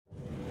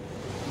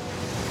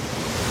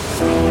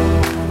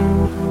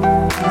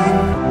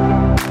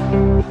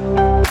On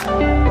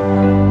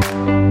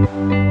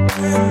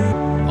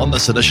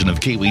this edition of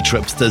Kiwi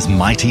Tripsters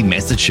Mighty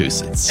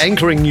Massachusetts.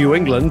 Anchoring New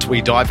England,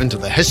 we dive into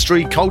the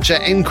history, culture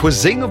and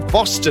cuisine of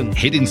Boston.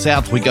 Heading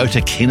south, we go to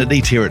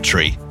Kennedy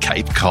Territory,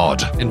 Cape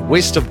Cod. And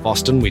west of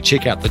Boston, we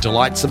check out the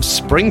delights of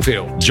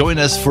Springfield. Join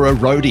us for a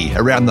roadie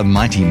around the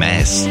Mighty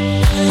Mass.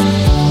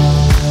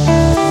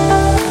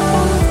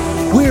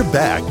 We're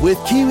back with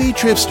Kiwi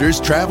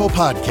Tripsters Travel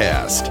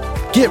Podcast.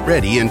 Get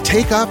ready and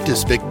take off to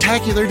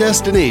spectacular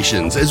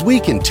destinations as we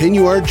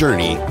continue our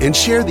journey and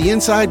share the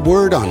inside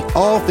word on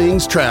all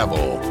things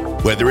travel.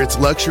 Whether it's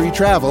luxury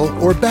travel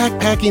or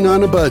backpacking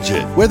on a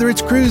budget, whether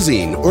it's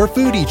cruising or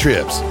foodie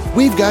trips,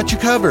 we've got you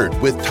covered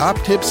with top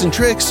tips and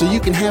tricks so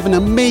you can have an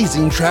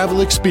amazing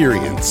travel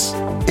experience.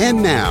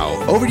 And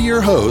now, over to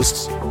your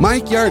hosts,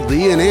 Mike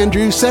Yardley and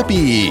Andrew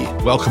Seppi.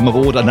 Welcome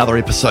aboard another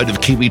episode of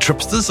Kiwi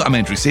Tripsters. I'm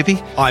Andrew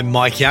Seppi. I'm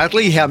Mike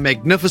Yardley. How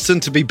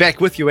magnificent to be back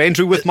with you,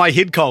 Andrew, with my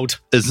head cold.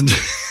 Isn't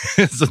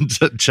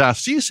it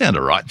just? Do you sound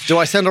all right? Do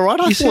I sound all right?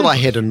 I thought I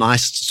had a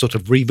nice sort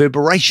of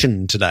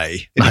reverberation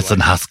today. Anyway, nice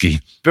and husky.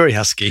 Very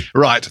husky.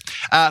 Right.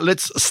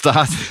 Let's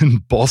start in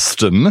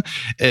Boston.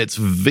 It's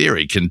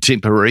very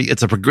contemporary.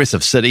 It's a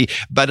progressive city,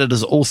 but it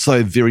is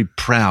also very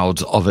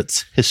proud of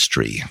its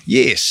history.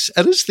 Yes,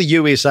 it is the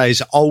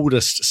USA's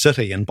oldest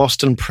city, and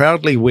Boston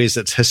proudly wears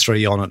its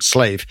history on its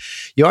sleeve.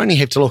 You only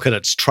have to look at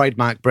its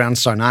trademark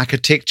brownstone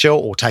architecture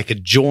or take a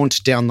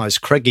jaunt down those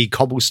craggy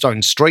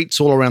cobblestone streets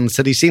all around the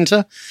city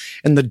centre.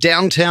 In the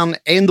downtown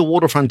and the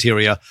waterfront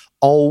area,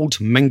 old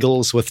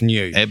mingles with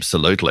new.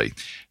 Absolutely.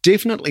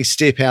 Definitely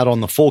step out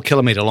on the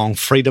 4-kilometre long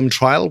Freedom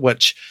Trail,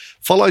 which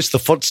follows the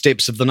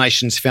footsteps of the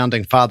nation's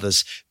founding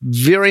fathers,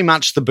 very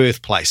much the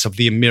birthplace of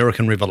the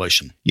American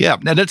Revolution. Yeah,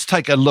 now let's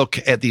take a look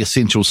at the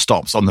essential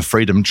stops on the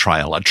Freedom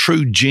Trail. A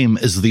true gem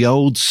is the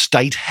old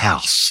State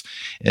House.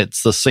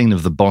 It's the scene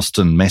of the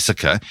Boston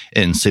Massacre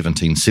in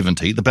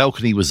 1770. The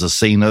balcony was a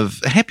scene of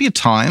happier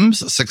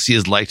times 6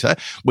 years later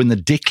when the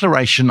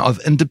Declaration of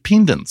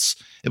Independence,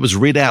 it was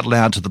read out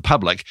loud to the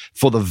public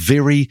for the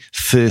very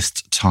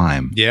first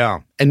time. Yeah,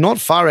 and not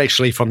far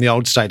actually from the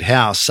old State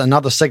House,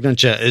 another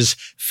signature is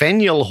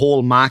Faneuil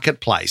Hall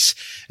Marketplace.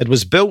 It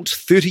was built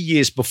 30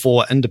 years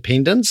before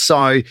independence,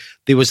 so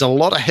there was a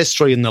lot of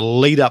history in the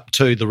lead up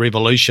to the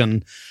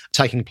revolution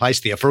taking place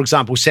there. For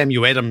example,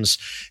 Samuel Adams,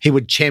 he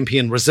would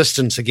champion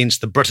resistance against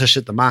the British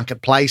at the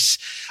marketplace.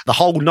 The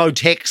whole no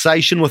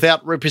taxation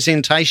without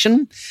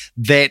representation,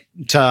 that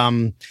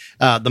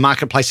the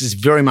marketplace is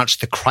very much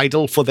the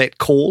cradle for that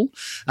call.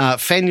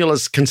 Faneuil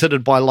is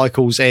considered by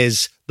locals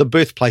as the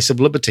birthplace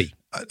of liberty.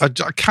 I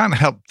can't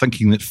help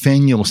thinking that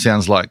Faneuil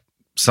sounds like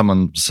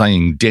someone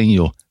saying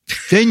Daniel.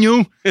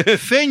 Faneuil,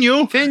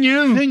 Faneuil,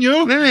 Faneuil,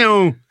 Faneuil,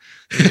 Faneuil.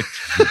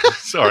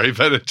 Sorry,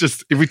 but it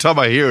just every time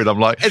I hear it, I'm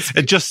like,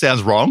 it just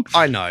sounds wrong.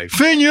 I know.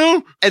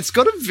 Faneuil. It's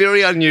got a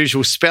very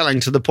unusual spelling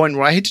to the point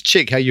where I had to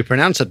check how you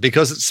pronounce it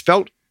because it's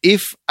spelt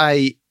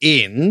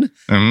Faneuil.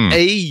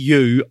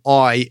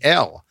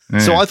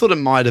 So I thought it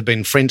might have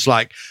been French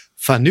like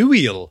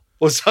Faneuil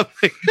or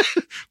something.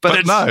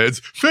 but no, it's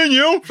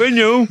Faneuil.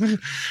 Faneuil.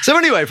 So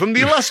anyway, from the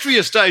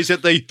illustrious days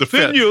at the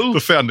Faneuil. The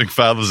founding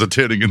fathers are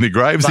turning in their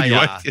graves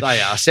anyway. They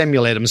are.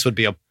 Samuel Adams would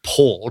be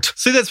appalled.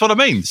 See, that's what I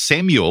mean.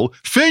 Samuel.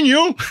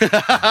 Faneuil.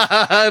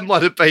 It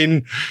might have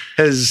been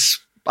his,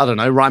 I don't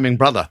know, rhyming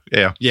brother.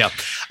 Yeah. Yeah.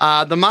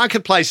 The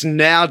marketplace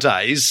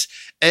nowadays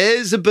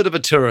is a bit of a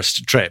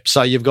tourist trap.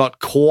 So you've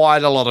got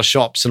quite a lot of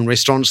shops and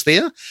restaurants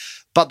there.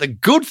 But the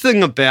good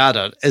thing about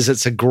it is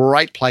it's a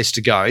great place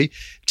to go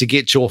to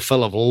get your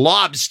fill of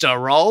lobster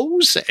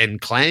rolls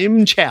and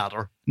clam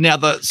chowder. Now,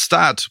 the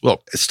start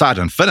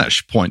and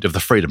finish point of the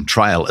Freedom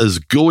Trail is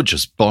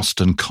gorgeous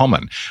Boston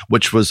Common,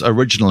 which was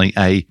originally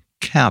a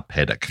cow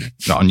paddock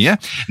on you.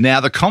 Now,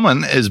 the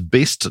Common is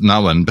best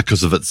known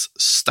because of its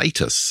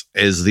status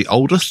as the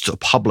oldest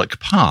public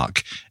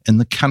park in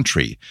the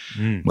country.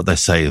 What they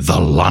say, the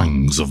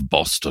lungs of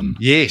Boston.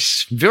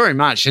 Yes, very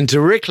much. And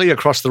directly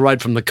across the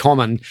road from the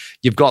Common,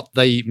 you've got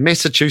the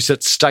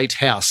Massachusetts State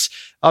House,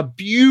 a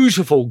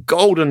beautiful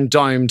golden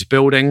domed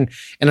building.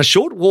 And a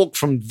short walk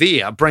from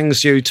there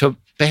brings you to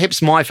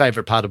perhaps my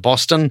favourite part of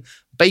Boston,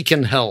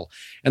 Beacon Hill.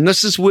 And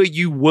this is where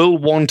you will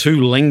want to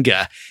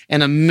linger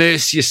and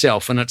immerse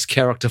yourself in its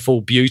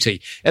characterful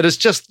beauty. It is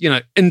just,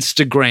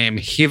 Instagram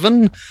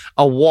heaven,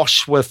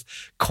 awash with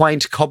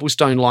quaint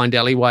cobblestone-lined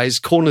alleyways,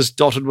 corners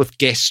dotted with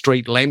gas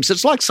street lamps.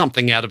 It's like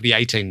something out of the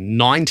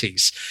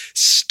 1890s.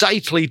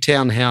 Stately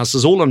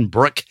townhouses, all in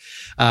brick,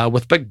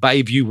 with big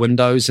bay view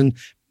windows and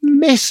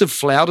massive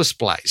flower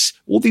displays.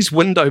 All these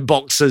window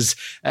boxes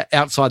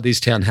outside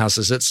these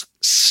townhouses. It's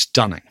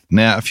stunning.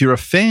 Now, if you're a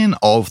fan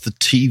of the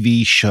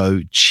TV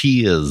show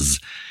Cheers,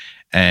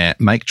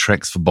 make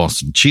tracks for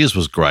Boston. Cheers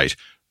was great.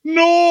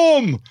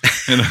 Norm!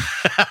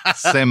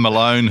 Sam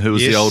Malone, who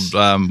was the old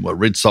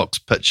Red Sox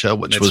pitcher,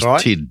 which was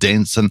right. Ted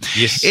Danson.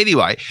 Yes.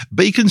 Anyway,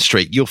 Beacon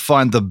Street, you'll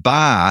find the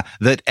bar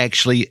that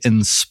actually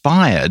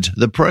inspired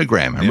the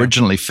program. Yeah.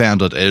 Originally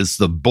founded as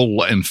the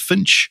Bull and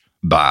Finch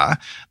Bar.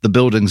 The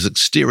building's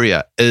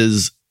exterior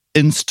is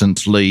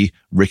instantly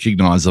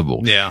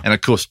recognisable. Yeah. And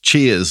of course,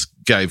 Cheers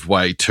gave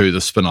way to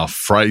the spin-off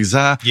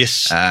Frasier.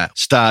 Yes.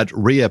 Starred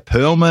Rhea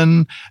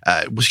Perlman.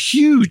 It was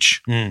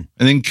huge. And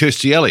then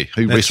Kirstie Alley,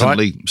 who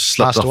recently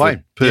slipped Passed off away.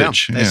 the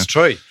perch. Yeah, that's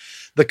true.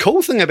 The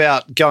cool thing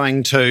about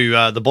going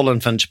to the Bull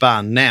and Finch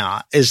bar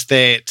now is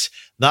that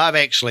they've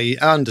actually,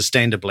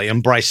 understandably,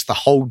 embraced the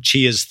whole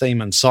Cheers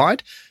theme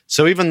inside.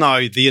 So even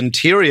though the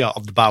interior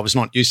of the bar was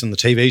not used in the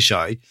TV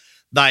show,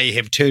 they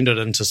have turned it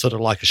into sort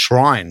of like a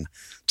shrine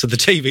to the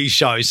TV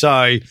show.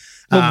 So,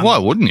 Well, why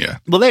wouldn't you?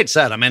 well, that's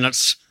it. I mean,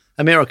 it's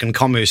American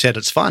commerce at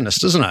its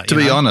finest, isn't it? To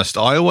be honest,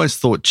 I always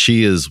thought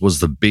Cheers was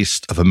the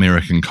best of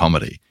American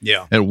comedy.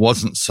 Yeah. It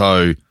wasn't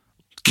so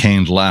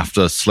canned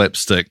laughter,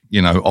 slapstick,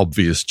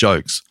 obvious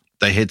jokes.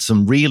 They had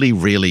some really,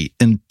 really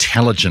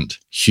intelligent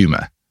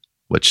humour,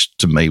 which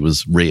to me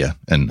was rare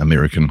in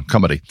American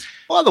comedy.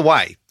 By the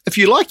way, if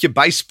you like your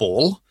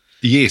baseball,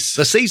 Yes.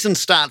 the season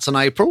starts in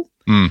April,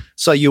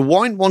 so you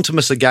won't want to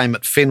miss a game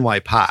at Fenway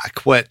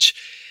Park, which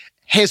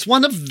has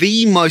one of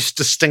the most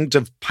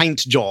distinctive paint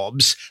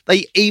jobs.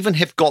 They even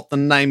have got the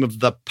name of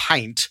the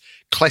paint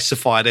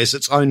classified as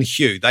its own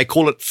hue. They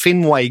call it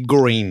Fenway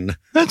Green.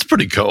 That's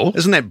pretty cool.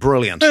 Isn't that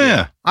brilliant?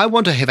 Yeah. I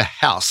want to have a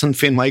house in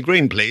Fenway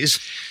Green, please.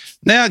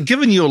 Now,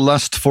 given your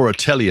lust for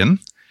Italian,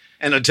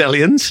 And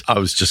Italians. I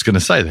was just going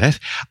to say that,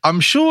 I'm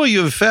sure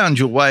you've found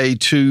your way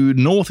to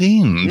North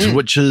End,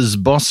 which is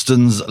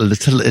Boston's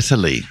Little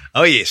Italy.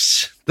 Oh,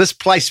 yes. This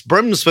place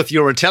brims with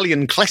your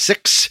Italian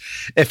classics.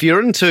 If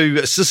you're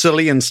into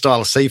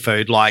Sicilian-style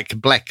seafood like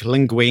black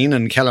linguine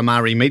and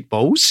calamari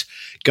meatballs,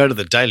 go to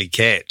the Daily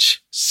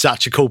Catch.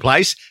 Such a cool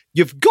place.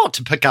 You've got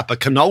to pick up a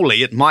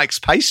cannoli at Mike's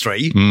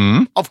Pastry.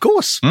 Of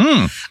course.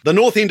 The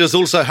North End is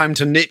also home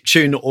to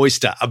Neptune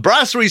Oyster, a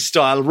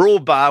brasserie-style raw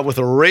bar with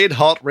a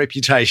red-hot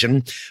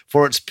reputation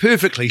for its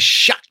perfectly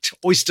shucked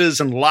oysters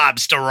and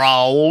lobster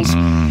rolls.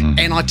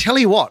 And I tell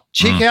you what,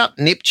 check out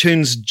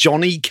Neptune's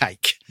Johnny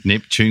Cake.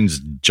 Neptune's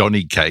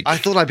Johnny Cake. I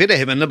thought I better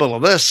have a nibble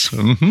of this.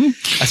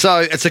 So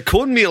it's a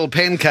cornmeal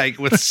pancake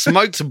with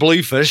smoked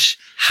bluefish,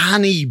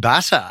 honey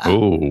butter.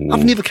 Ooh.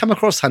 I've never come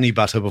across honey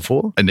butter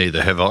before. And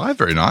neither have I.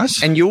 Very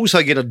nice. And you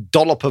also get a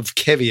dollop of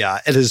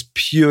caviar. It is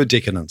pure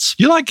decadence.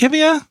 You like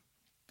caviar?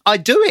 I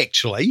do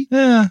actually.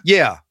 Yeah.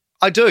 Yeah,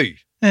 I do.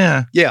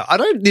 Yeah. Yeah, I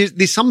don't.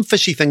 There's some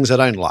fishy things I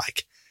don't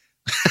like.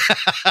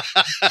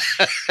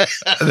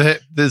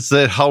 There's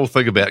that whole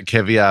thing about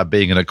caviar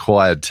being an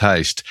acquired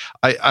taste.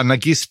 I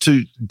guess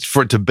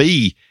for it to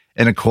be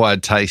an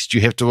acquired taste,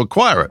 you have to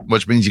acquire it,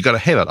 which means you've got to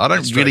have it. I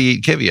don't really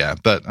eat caviar,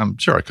 but I'm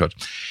sure I could.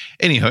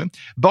 Anywho,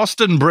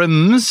 Boston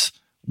brims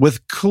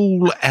with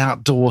cool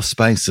outdoor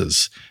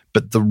spaces,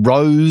 but the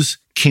Rose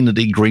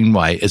Kennedy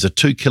Greenway is a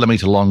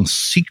 2-kilometre long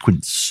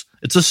sequence.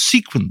 It's a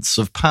sequence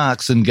of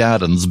parks and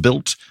gardens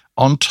built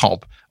on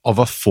top of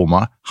a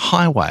former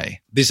highway.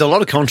 There's a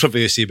lot of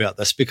controversy about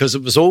this because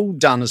it was all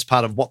done as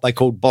part of what they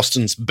called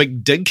Boston's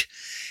Big Dig.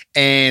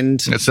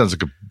 And it sounds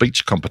like a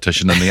beach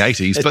competition in the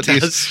 80s. but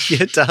does.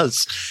 Yeah, it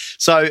does.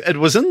 So it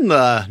was in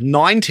the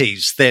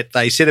 90s that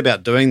they set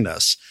about doing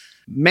this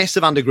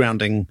massive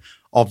undergrounding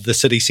of the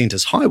city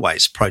centre's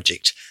highways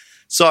project.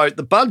 So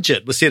the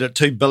budget was set at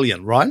 $2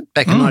 billion, right?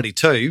 Back in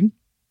 92.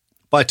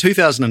 By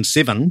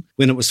 2007,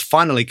 when it was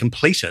finally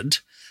completed,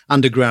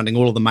 undergrounding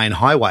all of the main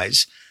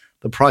highways,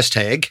 the price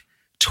tag,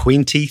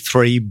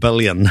 $23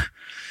 billion.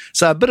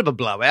 So a bit of a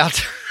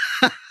blowout.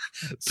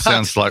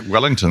 Sounds like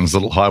Wellington's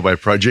little highway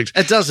project.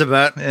 It does a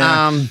bit.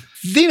 Yeah.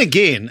 Then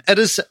again, it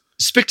is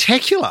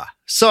spectacular.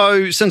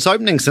 So since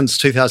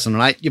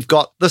 2008, you've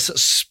got this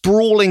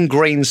sprawling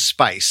green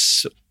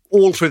space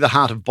all through the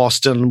heart of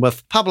Boston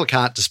with public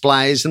art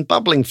displays and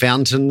bubbling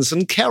fountains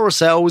and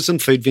carousels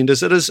and food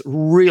vendors. It is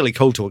really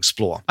cool to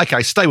explore.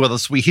 Okay, stay with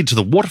us. We head to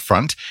the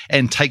waterfront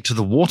and take to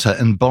the water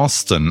in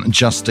Boston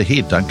just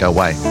ahead. Don't go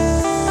away.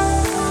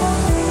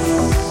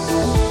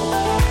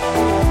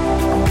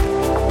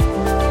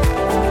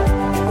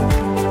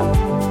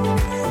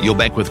 You're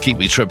back with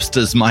Kiwi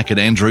Tripsters, Mike and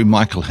Andrew.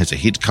 Michael has a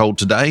head cold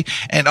today,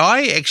 and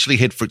I actually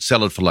had fruit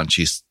salad for lunch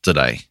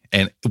yesterday.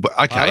 And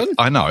okay, Pardon?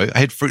 I know, I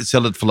had fruit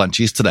salad for lunch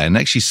yesterday and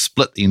actually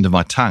split the end of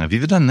my tongue. Have you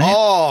ever done that?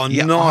 Oh,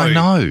 Yeah, no. I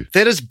know.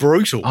 That is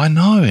brutal. I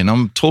know, and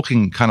I'm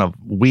talking kind of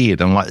weird.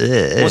 I'm like,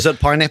 ugh. Was it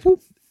pineapple?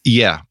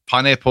 Yeah,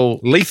 pineapple.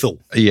 Lethal.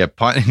 Yeah,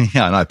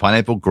 yeah, I know,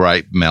 pineapple,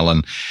 grape, melon.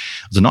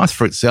 It was a nice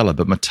fruit salad,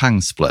 but my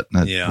tongue split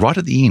right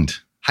at the end.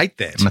 Hate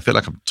that. And I feel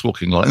like I'm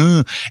talking like,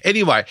 ugh.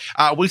 Anyway,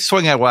 we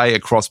swing our way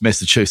across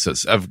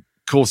Massachusetts. Of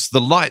course, the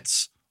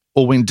lights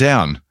all went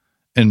down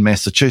in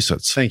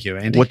Massachusetts. Thank you,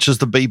 Andy. Which is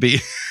the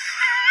BB...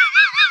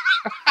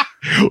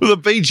 the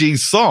Bee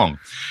Gees song.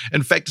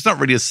 In fact, it's not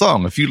really a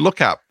song. If you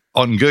look up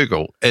on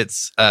Google,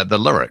 it's the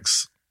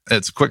lyrics.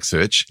 It's a quick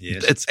search.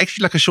 Yes. It's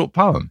actually like a short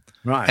poem.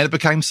 Right. And it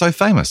became so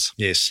famous.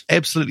 Yes.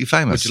 Absolutely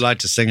famous. Would you like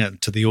to sing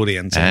it to the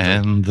audience,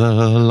 Andrew? And the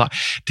light.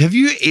 Have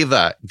you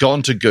ever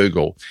gone to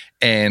Google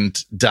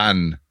and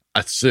done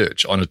a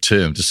search on a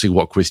term to see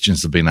what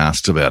questions have been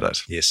asked about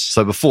it? Yes.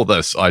 So before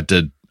this, I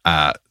did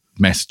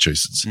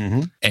Massachusetts.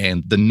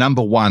 And the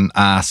number one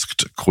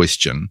asked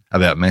question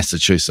about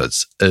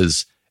Massachusetts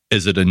is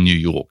is it in New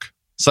York?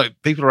 So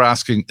people are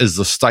asking, is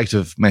the state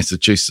of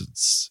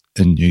Massachusetts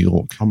in New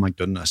York? Oh, my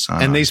goodness.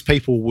 And these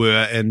people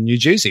were in New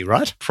Jersey,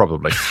 right?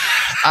 Probably.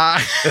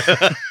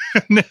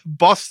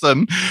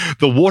 Boston,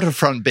 the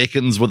waterfront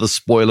beckons with a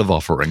spoil of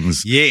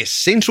offerings. Yes,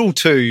 central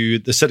to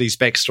the city's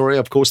backstory,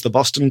 of course, the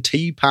Boston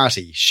Tea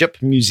Party Ship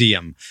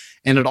Museum.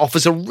 And it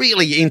offers a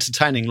really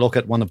entertaining look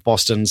at one of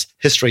Boston's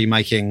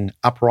history-making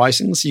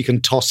uprisings. You can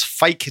toss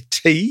fake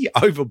tea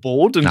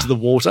overboard into the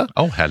water.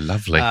 Oh, how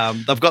lovely.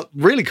 They've got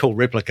really cool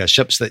replica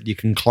ships that you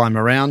can climb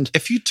around.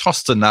 If you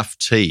tossed enough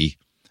tea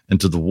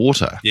into the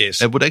water,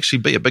 yes, it would actually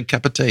be a big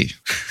cup of tea.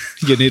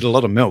 You need a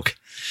lot of milk.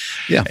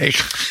 Yeah.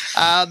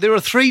 There are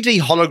 3D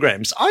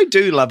holograms. I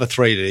do love a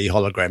 3D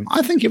hologram.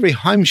 I think every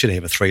home should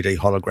have a 3D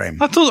hologram.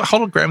 I thought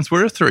holograms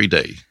were a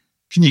 3D.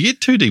 Can you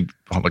get 2D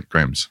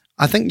holograms?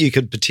 I think you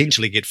could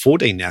potentially get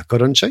 4D now,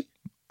 couldn't you?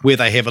 Where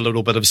they have a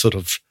little bit of sort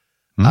of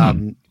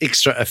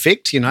extra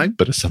effect, you know.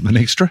 Bit of something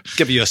extra.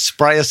 Give you a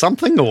spray or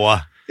something,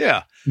 or,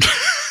 yeah.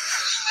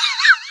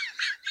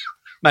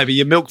 Maybe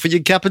your milk for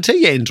your cup of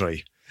tea, Andrew.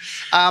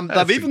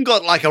 They've even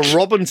got like a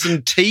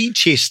Robinson tea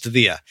chest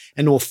there,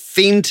 an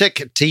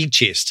authentic tea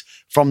chest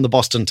from the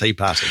Boston Tea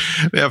Party.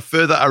 Now,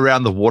 further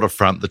around the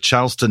waterfront, the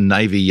Charleston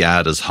Navy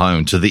Yard is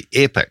home to the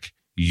epic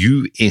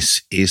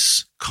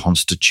USS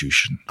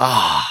Constitution.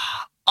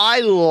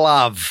 I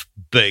love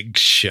big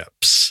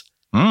ships.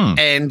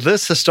 And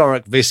this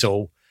historic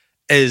vessel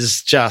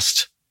is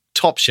just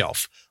top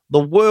shelf. The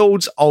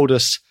world's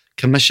oldest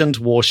commissioned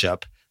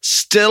warship,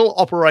 still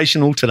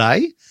operational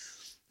today.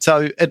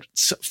 So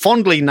it's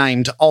fondly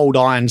named Old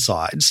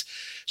Ironsides.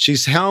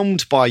 She's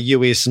helmed by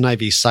US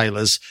Navy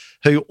sailors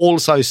who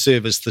also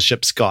serve as the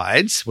ship's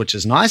guides, which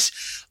is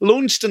nice.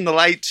 Launched in the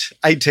late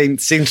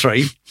 18th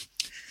century,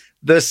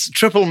 this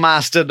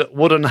triple-masted,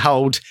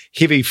 wooden-hulled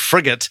heavy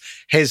frigate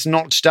has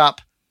notched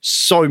up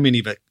so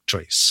many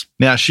victories.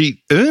 Now,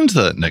 she earned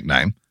the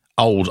nickname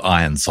Old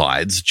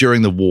Ironsides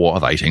during the War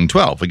of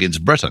 1812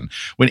 against Britain,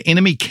 when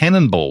enemy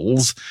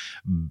cannonballs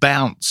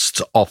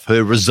bounced off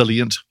her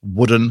resilient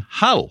wooden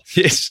hull.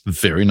 Yes.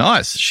 Very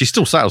nice. She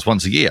still sails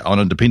once a year on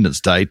Independence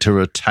Day to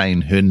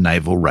retain her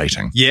naval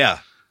rating. Yeah.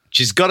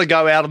 She's got to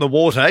go out in the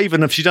water,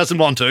 even if she doesn't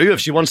want to, if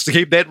she wants to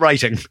keep that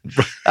rating.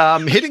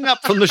 Heading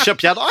up from the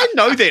shipyard, I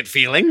know that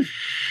feeling.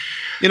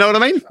 You know what I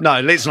mean?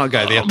 No, let's not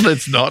go there.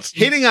 Let's not.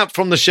 Heading up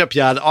from the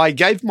shipyard, I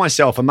gave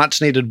myself a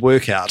much-needed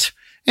workout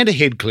and a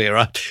head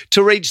clearer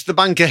to reach the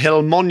Bunker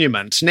Hill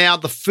Monument. Now,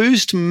 the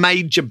first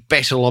major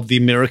battle of the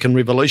American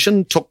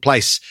Revolution took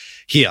place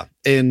here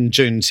in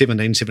June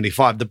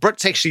 1775. The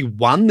Brits actually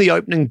won the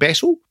opening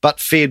battle, but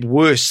fared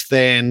worse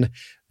than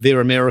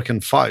their American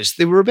foes.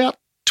 There were about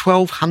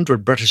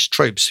 1,200 British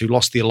troops who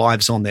lost their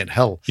lives on that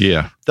hill.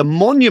 Yeah. The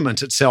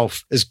monument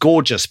itself is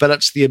gorgeous, but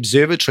it's the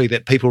observatory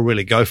that people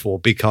really go for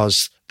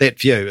because that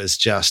view is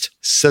just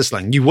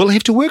sizzling. You will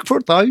have to work for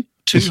it, though.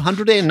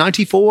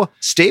 294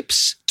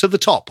 steps to the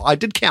top. I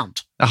did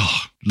count.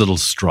 Oh, little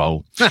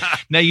stroll.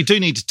 Now, you do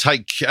need to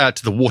take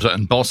to the water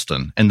in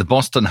Boston, and the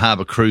Boston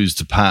Harbour Cruise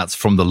departs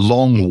from the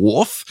Long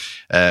Wharf,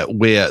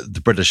 where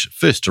the British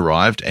first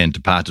arrived and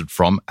departed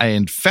from,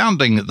 and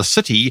founding the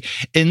city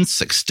in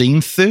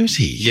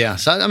 1630. Yeah,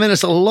 so, I mean,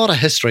 it's a lot of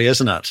history,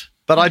 isn't it?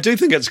 But I do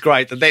think it's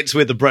great that that's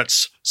where the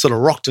Brits sort of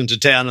rocked into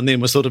town and then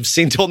were sort of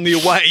sent on their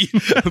way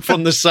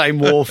from the same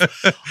wharf.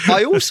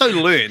 I also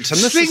learned...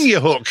 Sling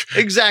your hook.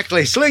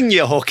 Exactly, sling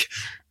your hook.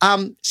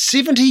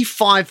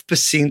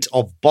 75%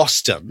 of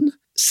Boston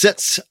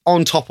sits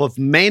on top of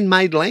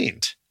man-made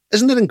land.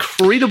 Isn't that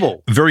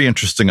incredible? Very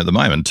interesting at the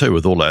moment, too,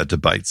 with all our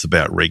debates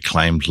about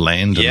reclaimed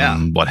land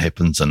and what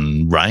happens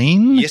in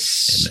rain.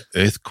 Yes. And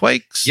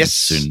earthquakes.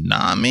 Yes. And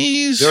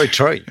tsunamis. Very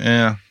true.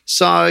 Yeah.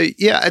 So,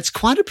 yeah, it's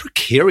quite a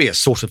precarious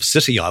sort of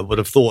city, I would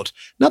have thought.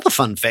 Another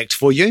fun fact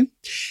for you.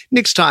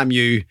 Next time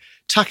you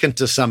tuck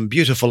into some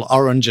beautiful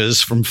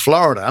oranges from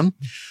Florida,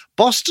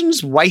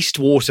 Boston's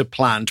wastewater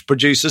plant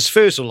produces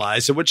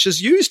fertilizer, which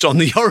is used on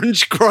the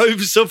orange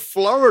groves of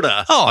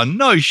Florida. Oh,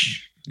 no.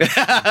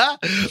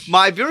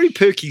 My very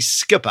perky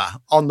skipper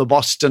on the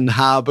Boston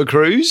Harbour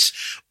Cruise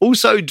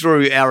also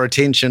drew our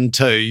attention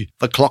to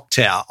the clock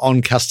tower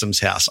on Customs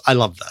House. I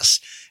love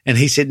this. And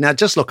he said, now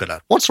just look at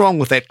it. What's wrong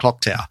with that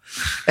clock tower?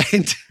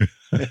 And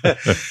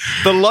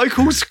the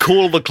locals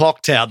call the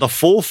clock tower the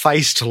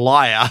four-faced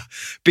liar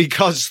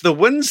because the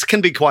winds can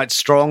be quite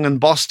strong in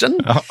Boston.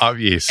 Oh,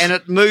 yes. And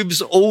it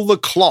moves all the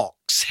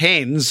clocks'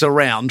 hands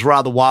around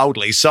rather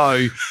wildly.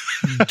 So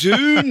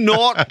do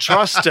not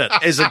trust it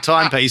as a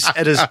timepiece.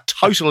 It is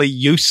totally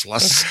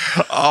useless.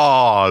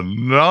 Oh,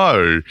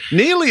 no.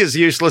 Nearly as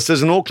useless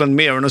as an Auckland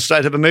mayor in a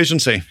state of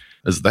emergency.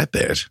 Is that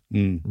bad?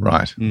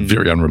 Right.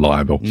 Very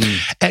unreliable.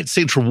 At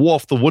Central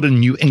Wharf, the wooden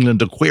New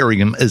England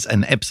Aquarium is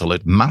an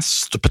absolute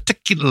must,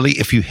 particularly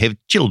if you have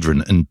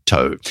children in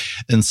tow.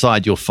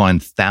 Inside, you'll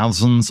find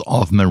thousands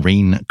of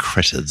marine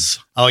critters.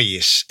 Oh,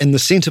 yes. And the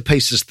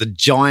centerpiece is the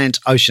giant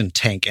ocean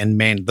tank. And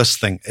man, this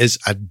thing is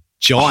a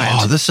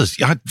giant. Oh, this is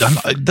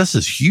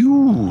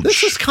huge.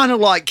 This is kind of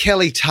like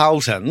Kelly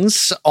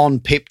Tarleton's on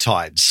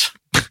peptides.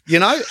 You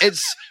know,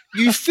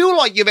 you feel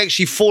like you've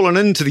actually fallen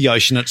into the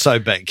ocean. It's so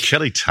big.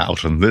 Kelly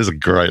Tarleton. There's a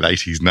great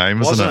 80s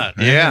name, isn't Wasn't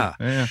it?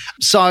 Yeah.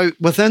 So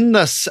within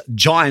this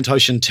giant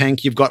ocean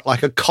tank, you've got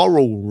like a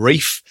coral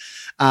reef.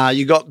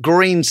 You've got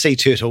green sea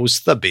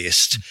turtles, the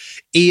best.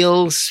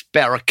 Eels,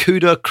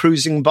 barracuda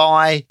cruising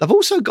by. They've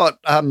also got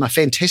a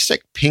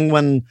fantastic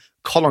penguin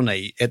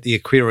colony at the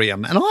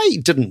aquarium. And I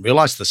didn't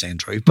realise this,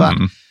 Andrew, but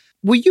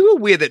were you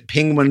aware that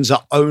penguins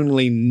are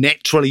only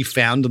naturally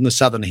found in the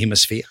southern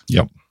hemisphere?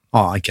 Yep.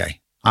 Oh, okay.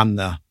 I'm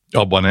the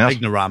one out.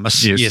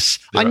 ignoramus. Yes.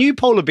 I knew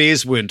polar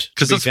bears weren't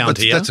to be found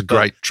here. That's a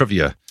great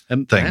trivia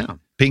thing. Yeah.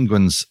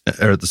 Penguins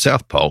are at the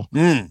South Pole,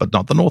 but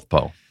not the North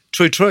Pole.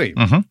 True.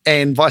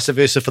 And vice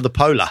versa for the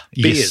polar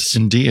bears. Yes,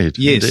 indeed.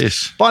 Yes. Indeed.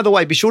 By the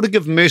way, be sure to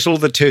give Myrtle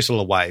the turtle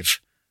a wave.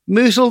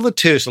 Myrtle the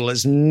turtle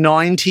is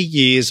 90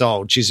 years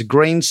old. She's a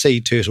green sea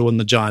turtle in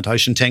the giant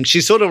ocean tank.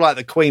 She's sort of like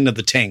the queen of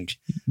the tank.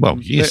 Well,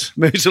 yes.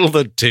 Myrtle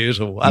the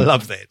turtle. I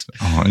love that.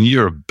 Oh, and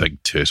you're a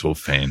big turtle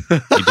fan.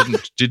 You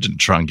didn't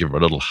try and give her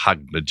a little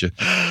hug, did you?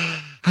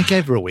 I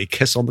gave her a wee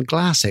kiss on the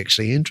glass,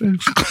 actually, Andrew.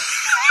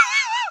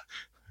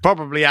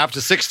 Probably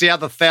after 60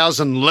 other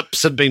thousand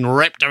lips had been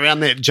wrapped around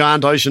that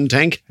giant ocean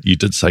tank. You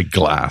did say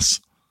glass.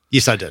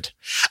 Yes, I did.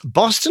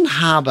 Boston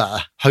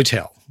Harbor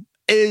Hotel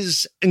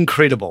is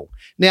incredible.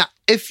 Now,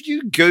 if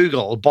you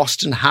Google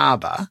Boston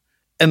Harbor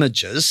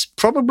images,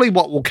 probably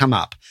what will come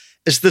up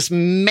is this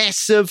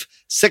massive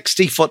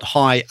 60-foot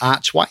high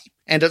archway.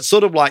 And it's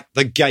sort of like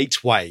the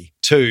gateway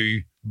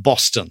to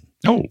Boston.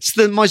 Oh. It's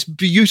the most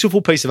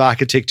beautiful piece of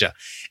architecture.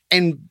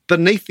 And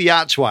beneath the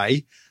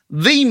archway,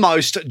 the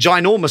most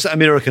ginormous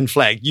American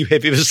flag you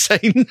have ever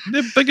seen.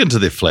 They're big into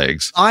their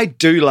flags. I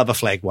do love a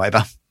flag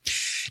waver.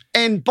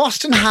 And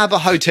Boston Harbor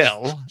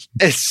Hotel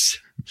is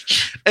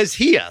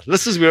here.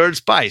 This is where it's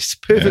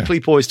based, perfectly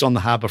poised on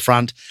the harbour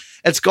front.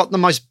 It's got the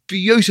most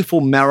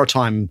beautiful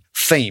maritime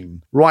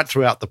theme right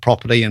throughout the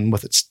property and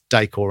with its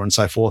decor and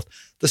so forth.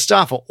 The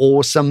staff are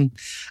awesome,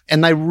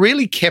 and they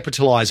really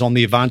capitalise on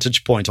the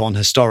vantage point on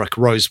historic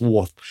Rose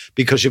Wharf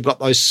because you've got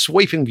those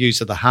sweeping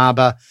views of the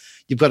harbour.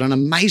 You've got an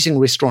amazing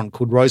restaurant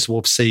called Rose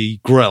Wharf Sea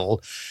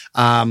Grill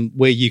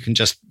where you can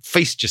just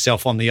feast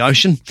yourself on the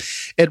ocean.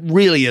 It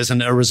really is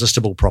an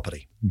irresistible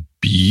property.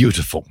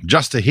 Beautiful.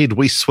 Just ahead,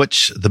 we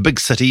switch the big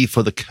city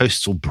for the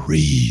coastal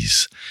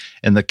breeze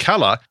in the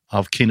colour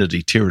of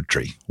Kennedy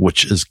Territory,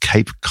 which is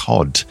Cape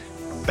Cod.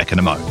 Back in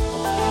a mo.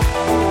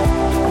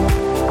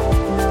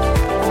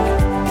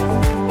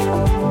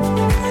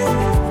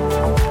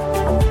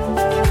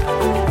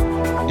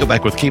 You're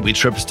back with Kiwi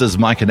Tripsters,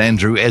 Mike and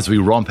Andrew, as we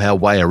romp our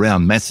way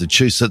around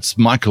Massachusetts.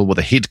 Michael with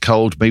a head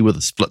cold, me with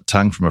a split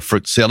tongue from a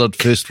fruit salad.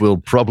 First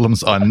world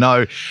problems, I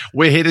know.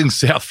 We're heading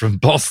south from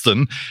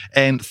Boston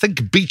and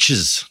think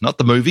beaches, not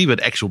the movie,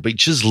 but actual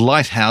beaches,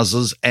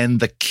 lighthouses, and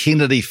the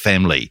Kennedy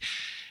family.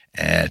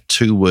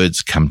 Two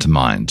words come to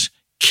mind: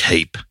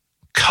 Cape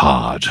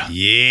Cod.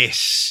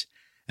 Yes.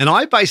 And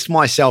I based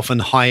myself in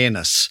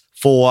Hyannis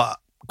for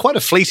quite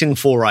a fleeting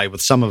foray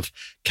with some of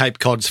Cape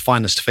Cod's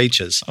finest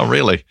features. Oh,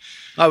 really?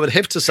 I would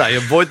have to say,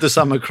 avoid the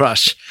summer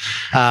crush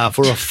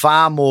for a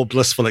far more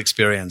blissful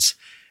experience.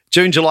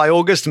 June, July,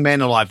 August,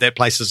 man alive, that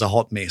place is a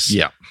hot mess.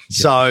 Yeah.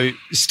 So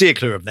steer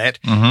clear of that.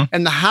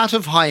 In the heart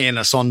of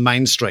Hyannis on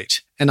Main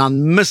Street, and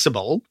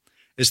unmissable,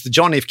 is the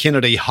John F.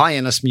 Kennedy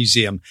Hyannis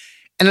Museum.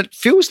 And it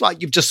feels like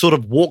you've just sort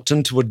of walked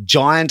into a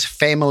giant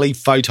family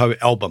photo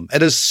album.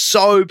 It is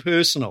so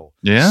personal.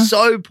 Yeah?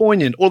 So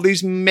poignant. All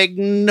these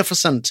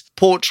magnificent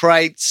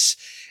portraits.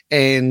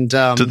 And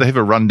did they have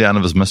a rundown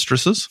of his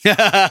mistresses?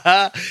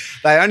 They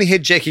only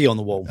had Jackie on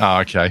the wall. Oh,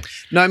 okay.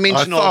 No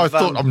mention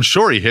I'm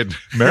sure he had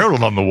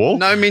Marilyn on the wall.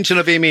 No mention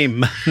of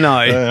MM.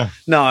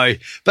 No.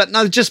 But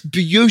no, just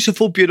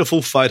beautiful,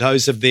 beautiful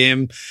photos of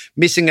them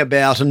messing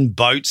about in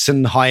boats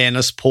in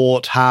Hyannis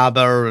Port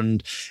Harbour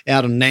and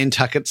out in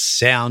Nantucket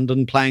Sound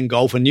and playing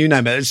golf and you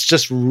name it. It's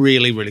just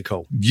really, really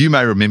cool. You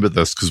may remember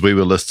this because we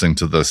were listening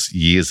to this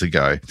years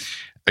ago.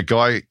 A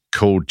guy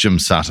called Jim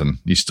Sutton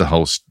used to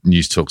host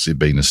News Talk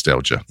ZB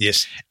Nostalgia.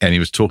 Yes. And he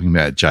was talking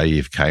about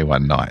JFK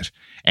one night.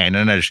 And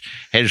in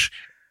his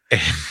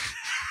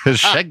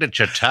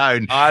signature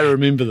tone, I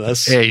remember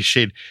this. He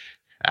said,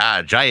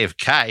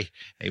 JFK,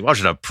 he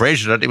wasn't a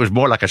president, he was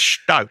more like a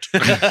stoat.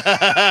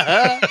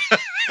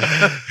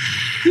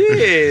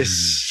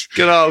 Yes.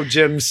 Good old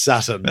Jim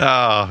Sutton.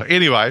 Oh,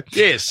 anyway.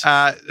 Yes.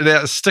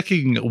 Now,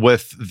 sticking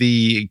with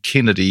the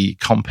Kennedy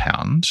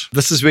compound.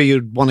 This is where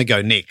you'd want to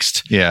go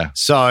next. Yeah.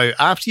 So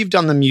after you've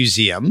done the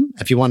museum,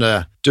 if you want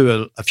to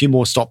do a few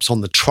more stops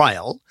on the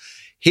trail,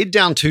 head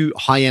down to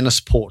Hyannis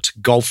Port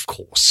Golf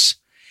Course.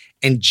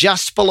 And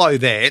just below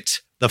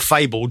that, the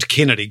fabled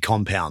Kennedy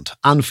compound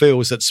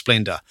unfurls its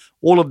splendour.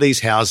 All of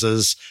these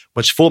houses,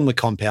 which form the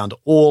compound,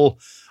 all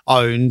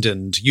owned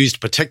and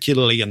used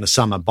particularly in the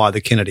summer by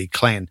the Kennedy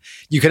clan.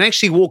 You can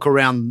actually walk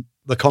around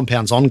the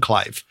compound's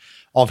enclave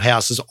of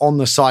houses on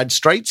the side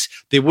streets.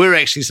 There were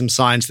actually some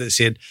signs that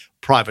said,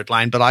 private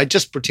lane, but I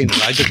just pretended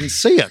I didn't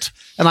see it,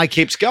 and I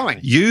kept going.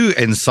 You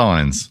and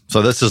signs.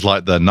 So this is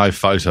like the no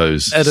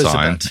photos It is a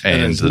sign. bit. It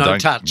And is. the No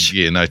touch.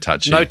 Yeah, no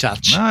touch. No yeah.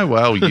 touch. No,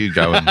 well, you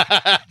go and...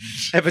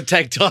 Have a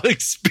tactile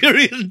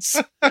experience.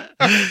 But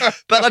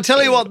I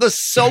tell you what, the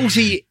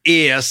salty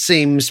air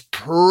seems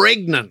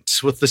pregnant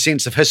with the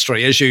sense of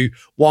history as you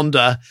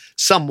wander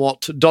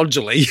somewhat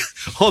dodgily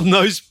on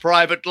those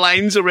private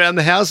lanes around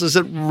the houses.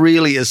 It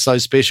really is so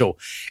special.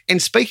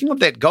 And speaking of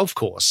that golf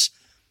course,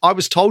 I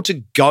was told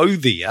to go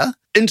there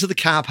into the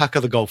car park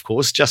of the golf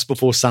course just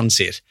before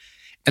sunset.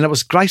 And it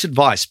was great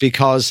advice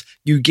because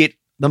you get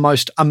the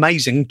most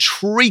amazing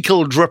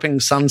treacle-dripping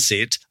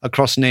sunset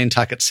across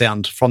Nantucket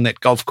Sound from that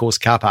golf course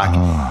car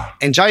park.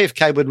 And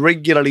JFK would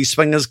regularly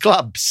swing his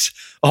clubs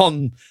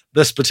on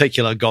this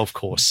particular golf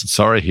course.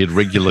 Sorry, he'd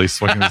regularly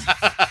swing his...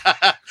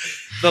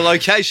 The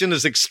location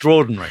is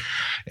extraordinary.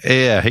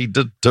 Yeah, he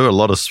did do a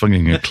lot of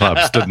swinging of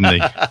clubs, didn't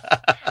he?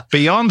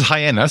 Beyond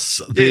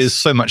Hyannis, there's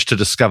so much to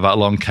discover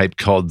along Cape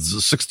Cod's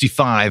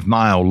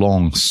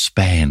 65-mile-long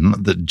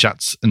span that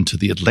juts into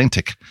the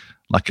Atlantic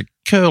like a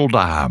curled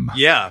arm.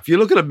 Yeah, if you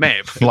look at a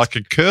map, Like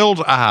a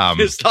curled arm.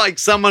 it's like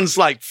someone's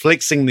like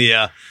flexing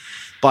their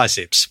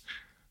biceps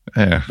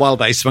Yeah, while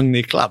they swing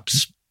their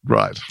clubs.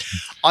 right.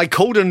 I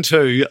called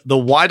into the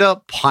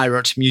Whydah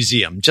Pirate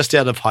Museum just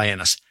out of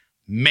Hyannis.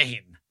 Man,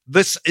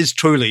 this is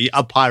truly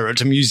a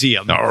pirate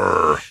museum.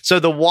 So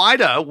the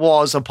Whydah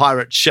was a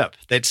pirate ship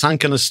that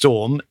sunk in a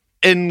storm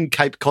in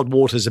Cape Cod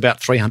waters about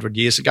 300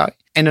 years ago.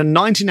 And in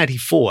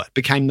 1984, it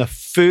became the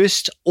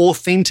first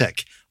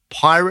authentic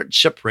pirate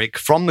shipwreck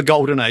from the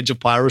golden age of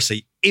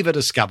piracy ever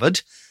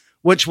discovered,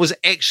 which was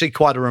actually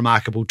quite a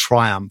remarkable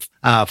triumph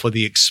for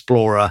the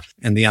explorer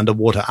and the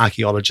underwater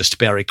archaeologist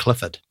Barry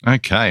Clifford.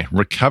 Okay,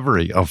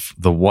 recovery of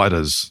the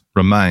Whiteh's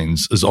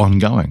remains is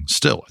ongoing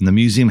still, and the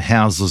museum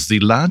houses the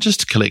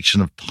largest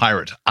collection of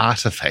pirate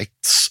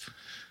artifacts,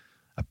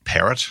 a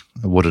parrot,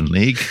 a wooden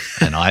leg,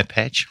 an eye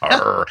patch,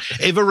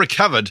 ever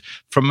recovered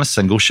from a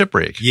single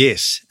shipwreck.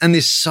 Yes, and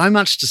there's so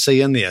much to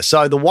see in there.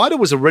 So the Whydah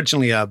was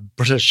originally a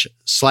British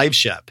slave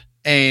ship,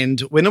 and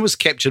when it was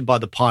captured by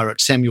the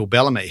pirate Samuel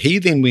Bellamy, he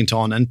then went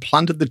on and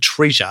plundered the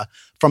treasure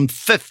from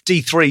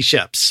 53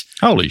 ships.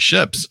 Holy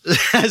ships.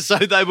 So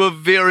they were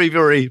very,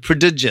 very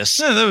prodigious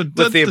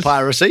with their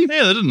piracy.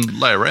 Yeah, they didn't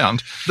lay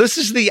around. This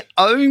is the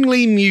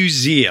only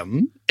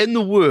museum in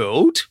the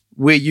world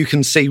where you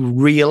can see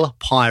real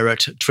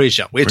pirate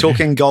treasure. We're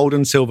talking gold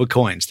and silver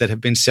coins that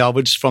have been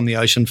salvaged from the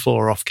ocean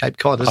floor off Cape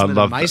Cod. Isn't it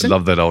amazing? I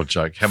love that old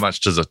joke. How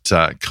much does it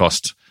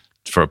cost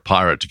for a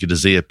pirate to get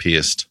his ear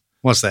pierced?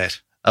 What's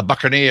that? A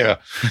buccaneer.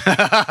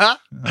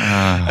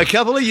 A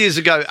couple of years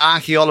ago,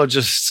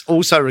 archaeologists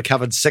also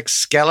recovered 6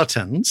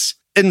 skeletons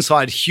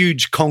inside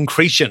huge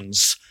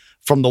concretions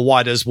from the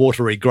Whiteh's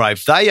watery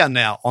grave. They are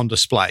now on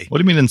display. What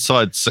do you mean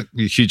inside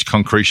huge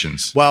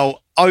concretions?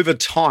 Well, over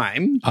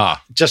time,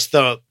 just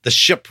the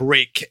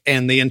shipwreck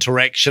and the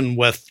interaction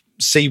with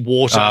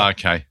seawater.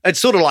 Okay. It's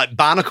sort of like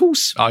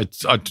barnacles.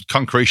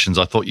 Concretions,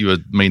 I thought you were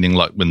meaning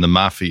like when the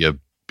mafia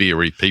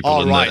bury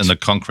people in the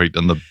concrete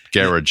in the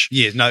garage.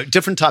 Yeah, no,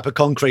 different type of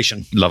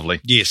concretion.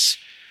 Lovely. Yes.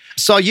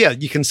 So, yeah,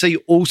 you can see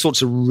all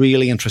sorts of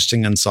really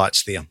interesting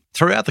insights there.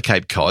 Throughout the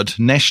Cape Cod,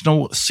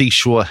 National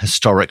Seashore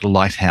Historic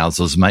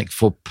Lighthouses make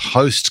for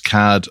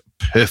postcard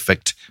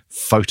perfect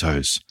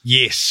photos.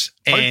 Yes.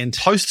 And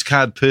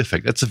postcard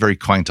perfect, that's a very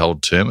quaint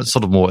old term. It's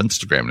sort of more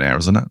Instagram now,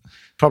 isn't it?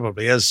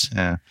 Probably is.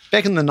 Yeah.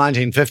 Back in the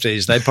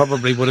 1950s, they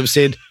probably would have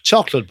said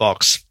chocolate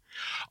box.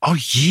 Oh,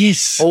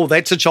 yes. Oh,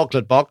 that's a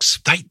chocolate box.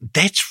 I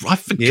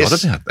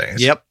forgot about that.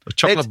 Yep. The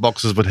chocolate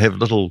boxes would have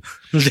little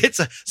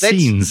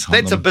scenes on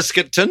That's a them.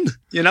 biscuit tin,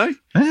 you know?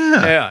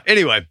 Yeah.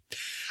 Anyway,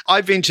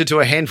 I ventured to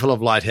a handful of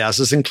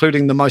lighthouses,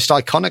 including the most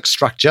iconic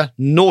structure,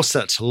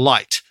 Nauset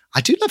Light.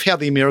 I do love how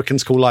the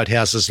Americans call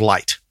lighthouses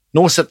light.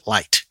 Nauset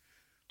Light.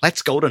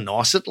 Let's go to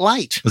Nauset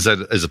Light. Is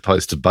that as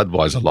opposed to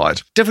Budweiser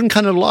Light? Different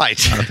kind of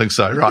light. I think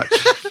so, right.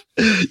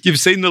 You've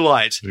seen the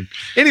light.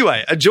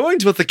 Anyway,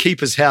 adjoined with the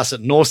keeper's house at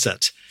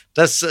Nauset,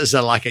 this is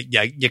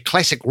your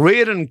classic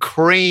red and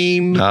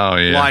cream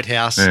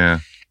lighthouse.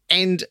 Yeah.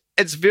 And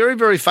it's very,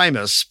 very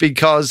famous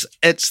because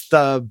it's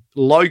the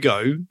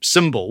logo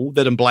symbol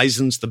that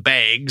emblazons the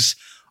bags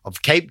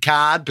of Cape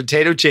Cod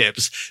potato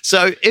chips.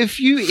 So if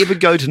you ever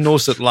go to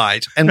Nauset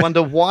Light and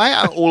wonder why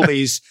are all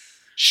these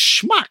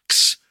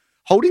schmucks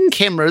holding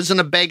cameras and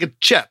a bag of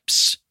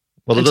chips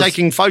and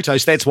taking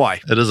photos, that's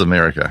why. It is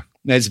America.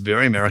 That's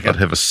very American. I'd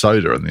have a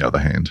soda on the other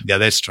hand. Yeah,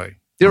 that's true.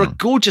 There are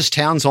gorgeous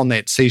towns on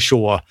that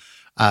seashore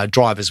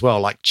drive as well,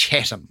 like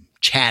Chatham,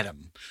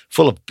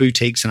 full of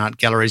boutiques and art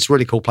galleries.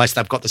 Really cool place.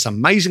 They've got this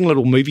amazing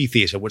little movie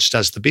theatre which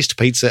does the best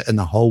pizza in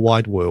the whole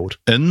wide world.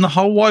 In the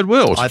whole wide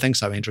world? I think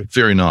so, Andrew.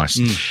 Very nice.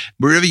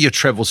 Wherever your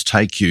travels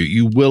take you,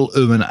 you will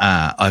and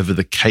are over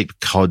the Cape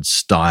Cod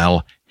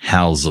style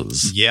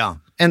houses. Yeah,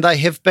 and they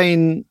have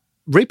been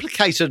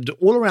replicated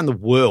all around the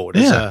world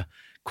as a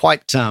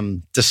quite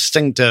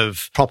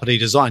distinctive property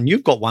design.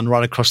 You've got one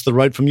right across the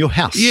road from your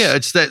house. Yeah,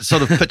 it's that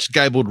sort of pitched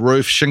gabled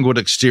roof, shingled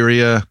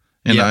exterior,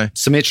 you know.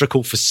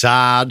 Symmetrical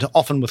facade,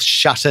 often with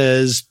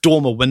shutters,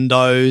 dormer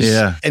windows.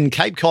 Yeah. In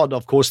Cape Cod,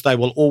 of course, they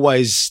will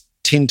always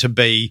tend to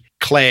be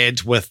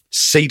clad with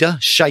cedar,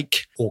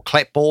 shake, or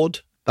clapboard.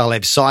 They'll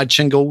have side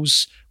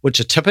shingles, which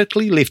are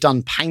typically left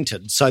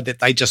unpainted so that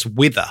they just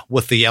weather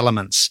with the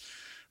elements.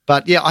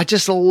 But yeah, I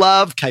just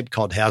love Cape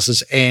Cod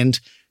houses, and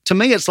to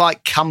me, it's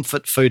like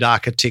comfort food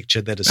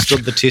architecture that has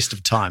stood the test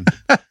of time.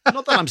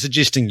 Not that I'm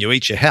suggesting you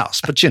eat your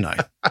house, but you know.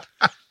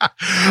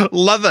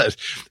 Love it.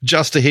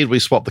 Just ahead, we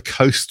swap the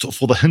coast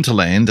for the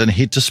hinterland and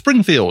head to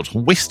Springfield,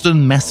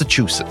 Western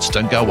Massachusetts.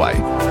 Don't go away.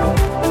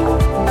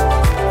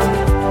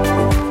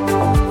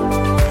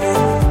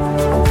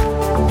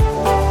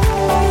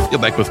 You're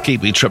back with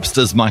Kiwi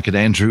Tripsters, Mike and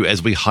Andrew,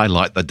 as we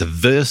highlight the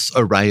diverse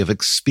array of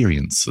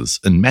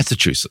experiences in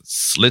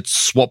Massachusetts. Let's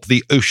swap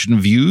the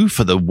ocean view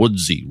for the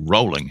woodsy,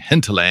 rolling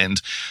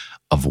hinterland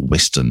of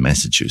Western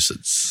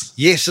Massachusetts.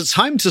 Yes, it's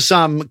home to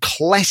some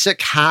classic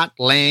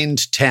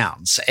heartland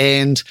towns.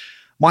 And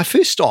my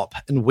first stop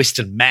in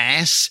Western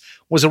Mass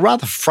was a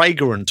rather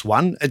fragrant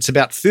one. It's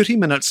about 30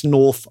 minutes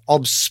north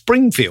of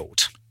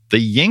Springfield. The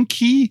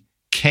Yankee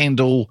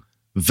Candle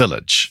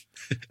Village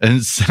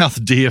in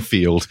South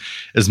Deerfield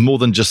is more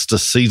than just a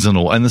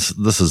seasonal, and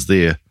this is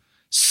their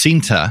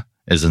centre,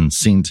 as in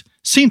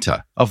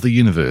centre of the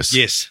universe.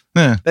 Yes,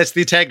 Yeah. that's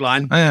their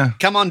tagline. Yeah.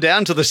 Come on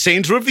down to the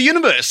centre of the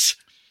universe.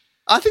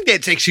 I think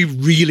that's actually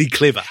really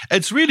clever.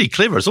 It's really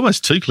clever. It's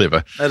almost too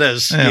clever. It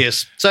is, Yeah.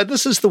 yes. So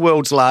this is the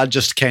world's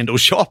largest candle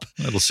shop.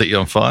 That'll set you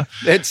on fire.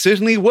 It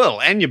certainly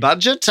will. And your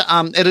budget,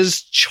 it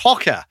is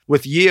chocker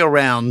with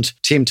year-round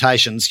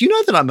temptations. You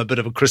know that I'm a bit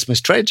of a Christmas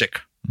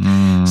tragic.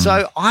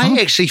 So I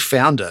actually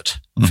found it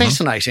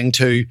fascinating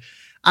to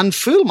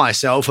unfurl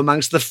myself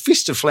amongst the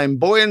festive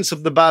flamboyance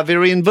of the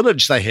Bavarian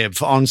village they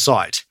have on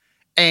site.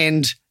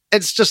 And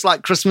it's just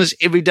like Christmas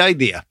every day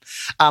there.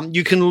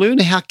 You can learn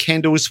how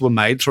candles were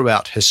made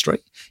throughout history.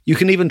 You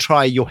can even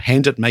try your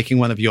hand at making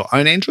one of your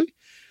own, Andrew.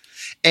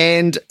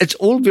 And it's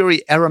all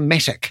very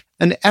aromatic,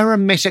 an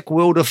aromatic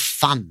world of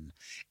fun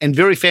and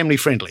very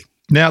family-friendly.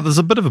 Now, there's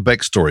a bit of a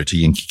backstory to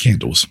Yankee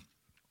Candles.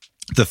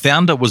 The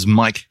founder was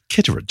Mike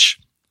Kitteridge.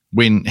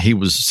 When he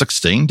was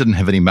 16, didn't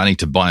have any money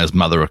to buy his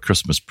mother a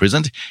Christmas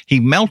present, he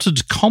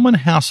melted common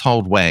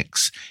household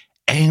wax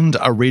and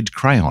a red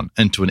crayon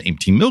into an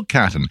empty milk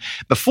carton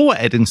before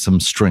adding some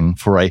string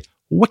for a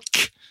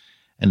wick.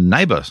 And a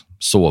neighbour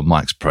saw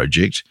Mike's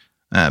project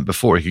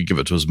before he could give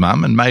it to his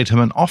mum and made him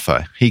an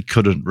offer he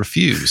couldn't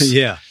refuse.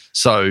 Yeah.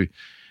 So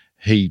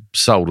he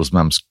sold his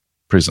mum's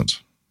present.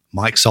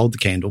 Mike sold the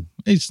candle.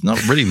 He's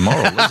not really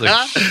moral, is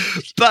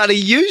he? But he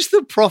used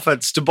the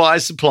profits to buy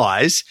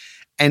supplies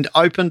and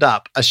opened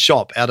up a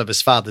shop out of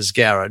his father's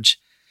garage.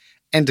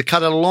 And to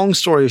cut a long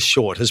story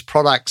short, his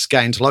products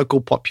gained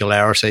local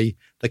popularity.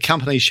 The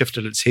company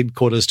shifted its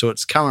headquarters to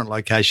its current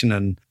location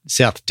in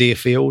South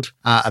Deerfield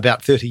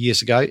about 30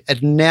 years ago.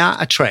 It now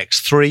attracts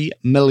 3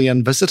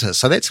 million visitors.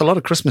 So that's a lot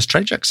of Christmas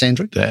tragics,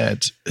 Andrew.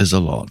 That is a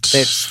lot.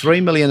 That's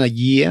 3 million a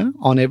year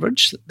on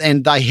average.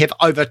 And they have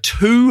over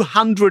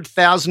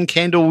 200,000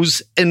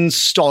 candles in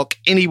stock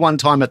any one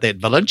time at that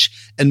village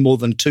and more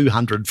than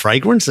 200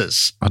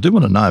 fragrances. I do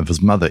want to know if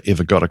his mother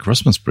ever got a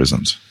Christmas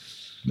present.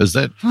 Is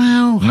that...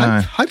 Well, No.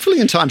 hopefully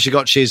in time she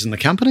got shares in the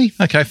company.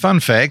 Okay, fun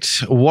fact.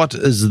 What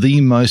is the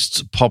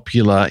most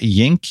popular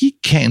Yankee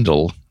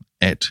candle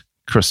at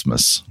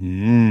Christmas?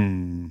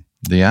 The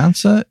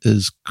answer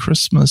is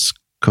Christmas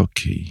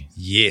cookie.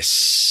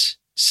 Yes.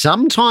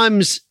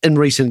 Sometimes in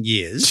recent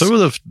years, Two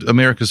of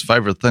America's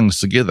favourite things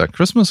together,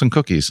 Christmas and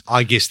cookies.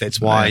 I guess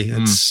that's why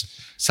it's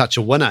such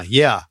a winner.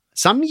 Yeah.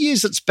 Some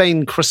years it's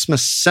been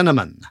Christmas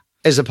cinnamon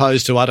as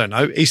opposed to, I don't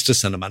know, Easter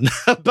cinnamon.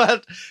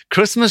 But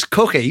Christmas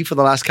cookie for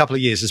the last couple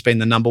of years has been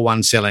the number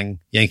one selling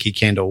Yankee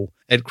candle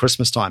at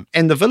Christmas time.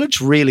 And the village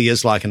really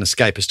is like an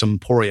escapist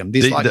emporium.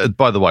 There's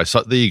By the way,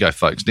 so there you go,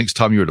 folks. Next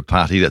time you're at a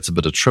party, that's a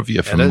bit of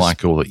trivia from It is.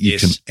 Michael that you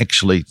Yes. can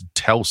actually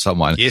tell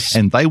someone. Yes.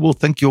 And they will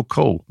think you're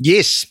cool.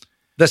 Yes,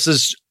 this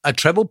is a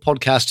travel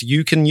podcast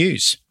you can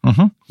use.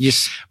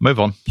 Yes. Move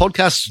on.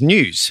 Podcast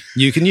news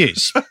you can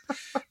use.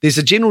 There's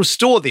a general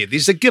store there.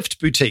 There's a gift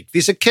boutique.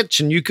 There's a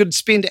kitchen. You could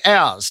spend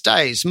hours,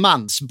 days,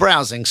 months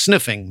browsing,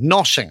 sniffing,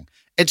 noshing.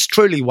 It's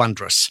truly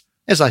wondrous.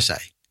 As I say,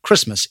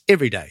 Christmas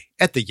every day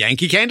at the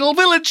Yankee Candle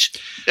Village.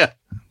 Yeah.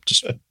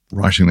 Just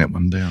writing that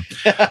one down.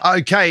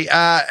 Okay,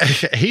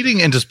 heading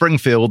into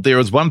Springfield, there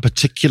is one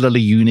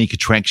particularly unique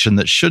attraction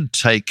that should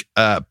take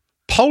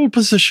pole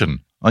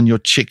position on your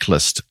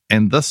checklist,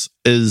 and this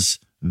is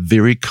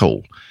very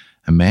cool.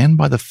 A man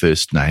by the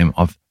first name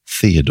of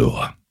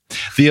Theodore.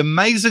 The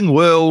Amazing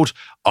World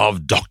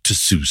of Dr.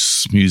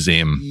 Seuss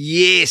Museum.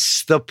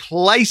 Yes, the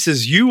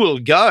places you will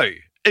go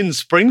in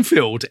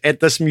Springfield at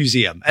this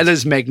museum. It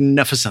is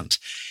magnificent.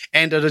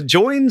 And it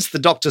adjoins the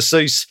Dr.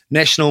 Seuss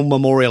National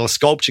Memorial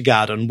Sculpture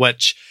Garden,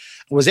 which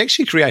was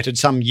actually created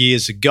some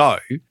years ago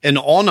in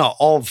honour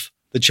of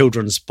the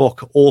children's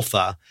book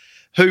author,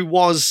 who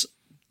was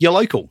your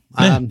local.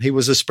 He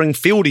was a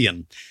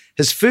Springfieldian.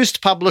 His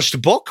first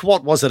published book,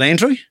 what was it,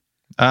 Andrew?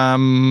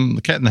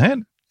 The Cat in the Hat?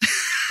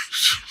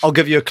 I'll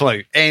give you a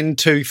clue. And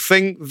to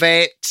think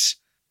that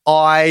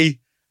I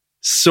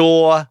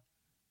saw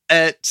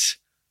it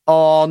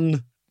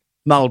on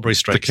Mulberry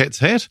Street. The cat's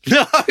hat?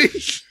 No.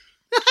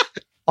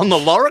 On the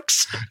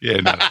Lorax?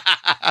 Yeah, no.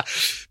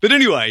 But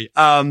anyway,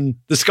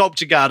 the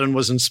sculpture garden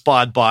was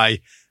inspired by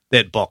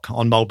that book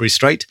on Mulberry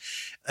Street.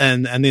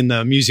 And then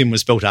the museum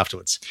was built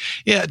afterwards.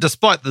 Yeah,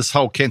 despite this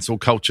whole cancel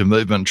culture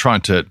movement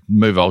trying to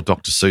move old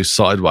Dr. Seuss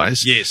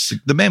sideways, Yes.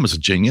 the man was a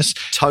genius.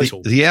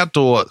 Total. The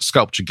outdoor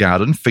sculpture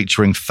garden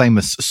featuring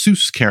famous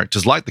Seuss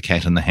characters like the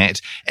Cat in the Hat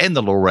and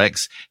the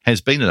Lorax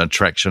has been an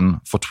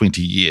attraction for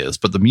 20 years,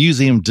 but the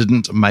museum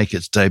didn't make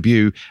its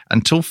debut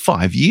until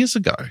 5 years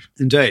ago.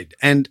 Indeed.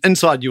 And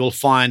inside you will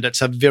find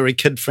it's a very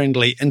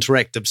kid-friendly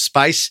interactive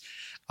space,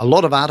 a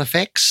lot of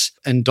artifacts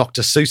in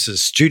Dr.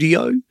 Seuss's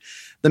studio.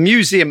 The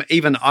museum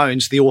even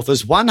owns the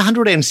author's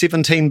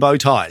 117 bow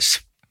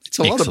ties. It's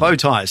a lot of bow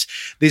ties.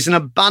 There's an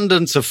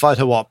abundance of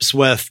photo ops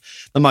with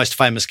the most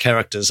famous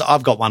characters.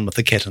 I've got one with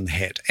the Cat in the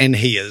Hat, and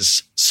he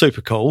is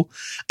super cool.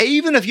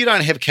 Even if you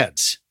don't have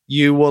kids,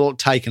 you will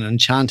take an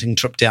enchanting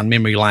trip down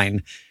memory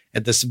lane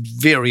at this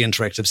very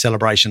interactive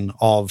celebration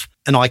of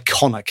an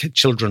iconic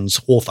children's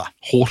author.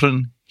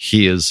 Horton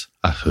Hears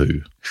a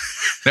Who.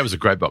 That was a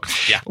great book.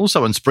 Yeah.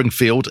 Also in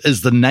Springfield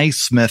is the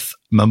Naismith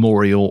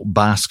Memorial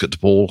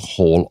Basketball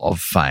Hall of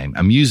Fame,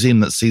 a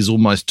museum that sees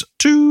almost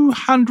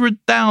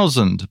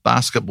 200,000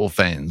 basketball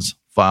fans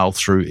file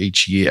through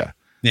each year.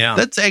 Yeah.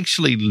 That's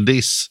actually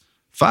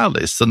far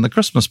less than the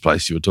Christmas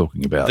place you were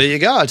talking about. There you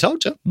go. I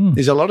told you.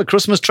 There's a lot of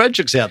Christmas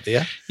tragics out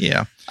there.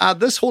 Yeah.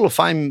 This Hall of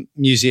Fame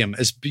museum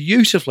is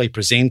beautifully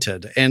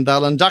presented, and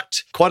they'll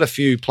induct quite a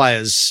few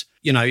players,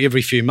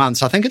 every few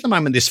months. I think at the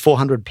moment there's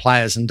 400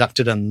 players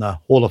inducted in the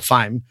Hall of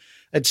Fame.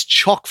 It's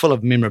chock full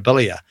of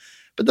memorabilia.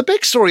 But the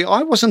backstory,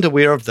 I wasn't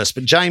aware of this,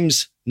 but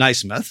James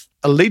Naismith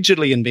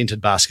allegedly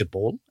invented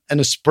basketball in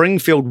a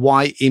Springfield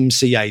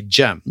YMCA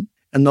gym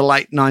in the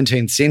late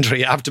 19th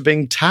century after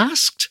being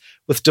tasked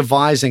with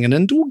devising an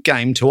indoor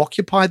game to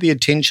occupy the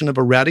attention of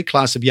a rowdy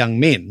class of young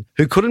men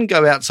who couldn't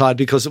go outside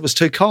because it was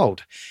too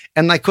cold.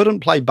 And they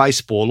couldn't play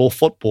baseball or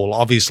football,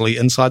 obviously,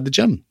 inside the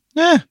gym.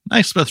 Yeah,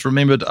 Naismith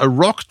remembered a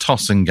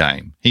rock-tossing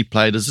game he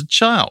played as a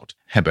child.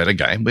 How about a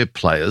game where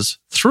players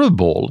threw a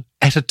ball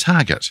at a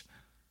target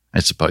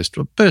as opposed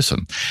to a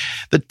person?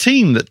 The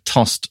team that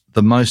tossed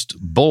the most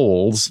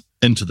balls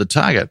into the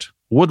target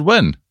would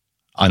win.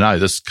 I know,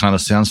 this kind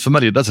of sounds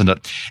familiar, doesn't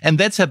it? And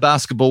that's how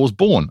basketball was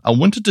born, a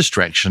winter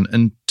distraction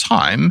in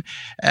time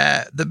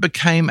that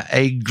became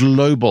a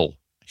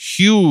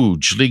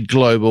hugely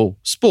global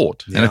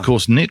sport. Yeah. And, of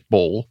course,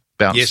 netball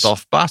bounced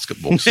off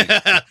basketball.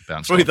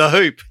 Through the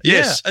hoop.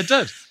 Yes, it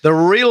did. The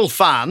real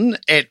fun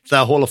at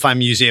the Hall of Fame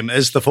Museum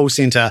is the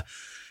full-size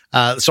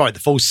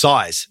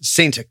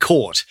centre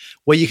court,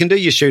 where you can do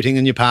your shooting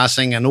and your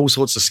passing and all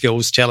sorts of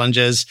skills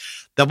challenges.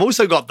 They've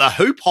also got the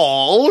hoop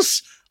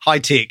halls,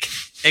 high-tech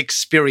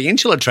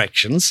experiential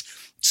attractions.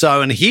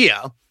 So in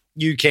here,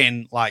 you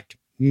can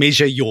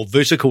measure your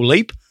vertical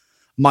leap.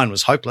 Mine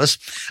was hopeless.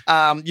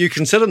 You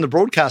can sit in the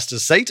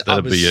broadcaster's seat. I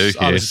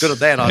was good at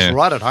that. I was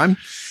right at home.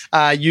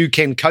 You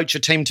can coach a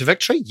team to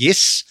victory.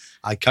 Yes,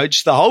 I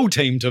coached the whole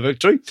team to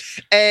victory.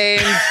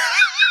 And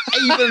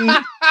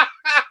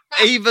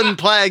even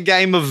play a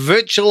game of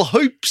virtual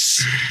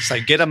hoops.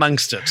 So get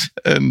amongst it.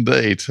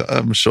 Indeed.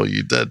 I'm sure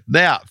you did.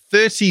 Now,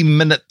 30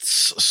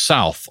 minutes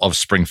south of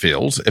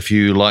Springfield, if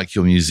you like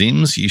your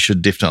museums, you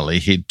should definitely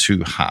head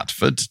to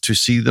Hartford to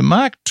see the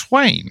Mark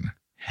Twain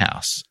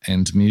House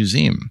and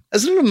Museum.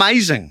 Isn't it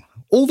amazing?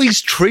 All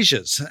these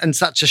treasures in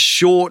such a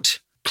short,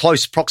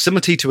 close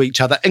proximity to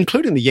each other,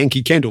 including the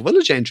Yankee Candle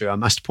Village, Andrew, I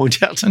must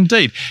point out.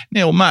 Indeed.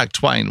 Now, Mark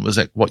Twain was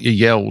at what you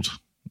yelled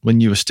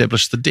when you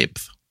established the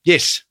depth.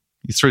 Yes.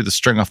 You threw the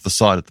string off the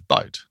side of the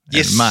boat.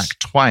 Yes. And Mark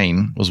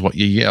Twain was what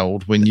you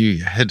yelled when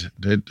you had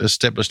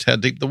established how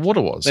deep the water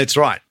was. That's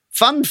right.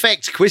 Fun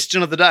fact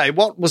question of the day.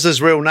 What was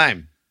his real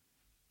name?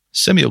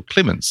 Samuel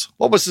Clemens.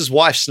 What was his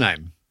wife's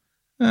name?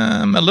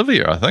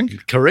 Olivia, I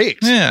think. Correct.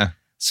 Yeah.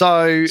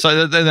 So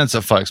that's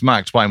it, folks.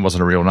 Mark Twain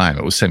wasn't a real name.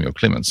 It was Samuel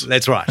Clemens.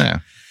 That's right. Yeah.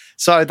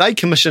 So they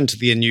commissioned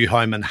their new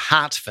home in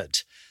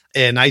Hartford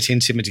in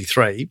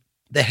 1873.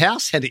 The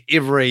house had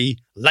every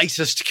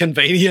latest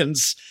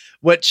convenience,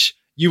 which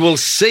you will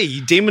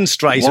see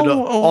demonstrated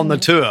on the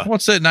tour.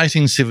 What's that in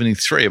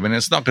 1873? I mean,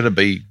 it's not going to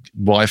be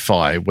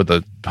Wi-Fi with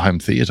a home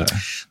theatre.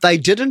 They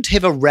didn't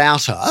have a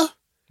router.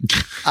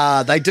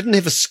 They didn't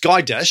have a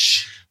Sky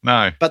Dish.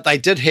 No. But they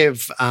did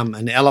have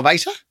an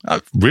elevator.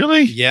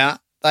 Really? Yeah.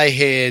 They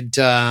had...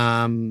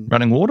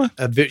 running water?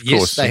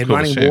 Yes, they had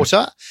running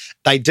water.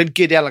 They did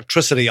get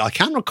electricity. I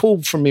can't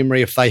recall from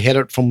memory if they had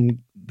it from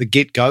the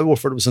get-go or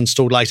if it was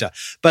installed later.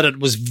 But it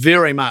was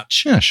very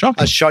much a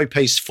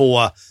showpiece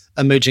for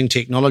emerging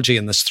technology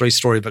in this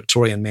 3-story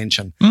Victorian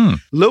mansion.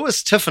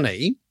 Louis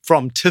Tiffany,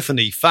 from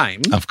Tiffany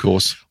fame, of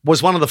course,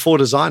 was one of the 4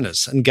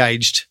 designers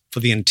engaged for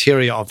the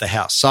interior of the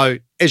house. So,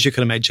 as you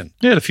can imagine,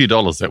 he had a few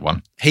dollars, that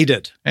one. He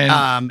did,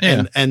 and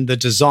the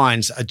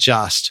designs are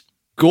just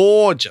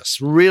gorgeous,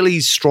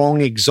 really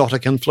strong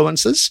exotic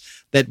influences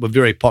that were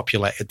very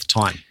popular at the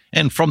time.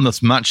 And from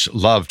this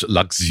much-loved,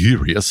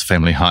 luxurious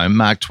family home,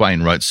 Mark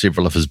Twain wrote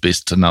several of his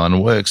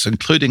best-known works,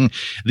 including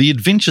The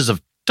Adventures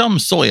of Tom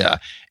Sawyer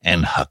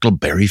and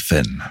Huckleberry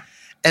Finn.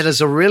 It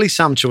is a really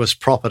sumptuous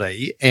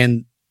property,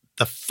 and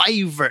the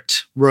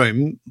favourite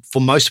room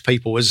for most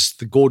people is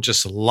the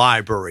gorgeous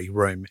library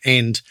room.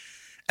 And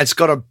it's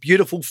got a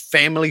beautiful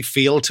family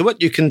feel to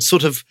it. You can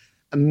sort of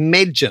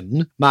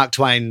imagine Mark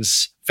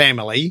Twain's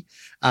family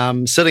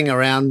sitting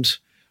around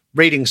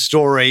reading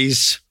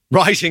stories,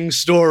 writing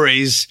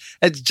stories.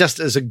 It just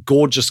is a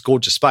gorgeous,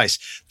 gorgeous space.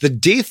 The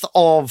death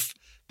of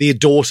their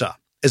daughter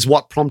is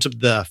what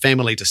prompted the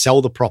family to sell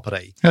the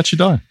property. How'd she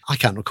die? I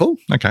can't recall.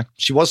 Okay.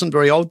 She wasn't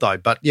very old though,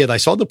 but yeah, they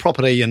sold the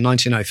property in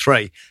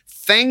 1903.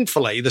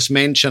 Thankfully, this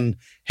mansion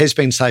has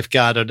been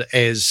safeguarded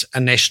as a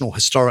National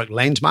Historic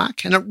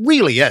Landmark, and it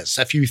really is.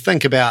 If you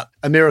think about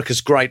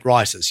America's great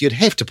writers, you'd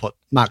have to put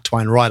Mark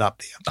Twain right up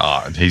there.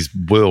 Oh, he's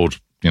world,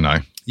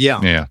 Yeah.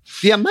 Yeah.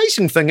 The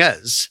amazing thing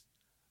is,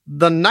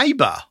 the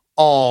neighbour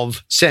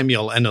of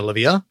Samuel and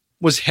Olivia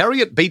was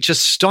Harriet Beecher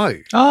Stowe,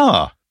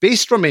 Ah.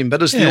 best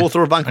remembered as the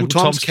author of Uncle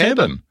Tom's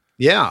Cabin.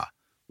 Yeah,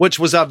 which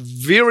was a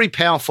very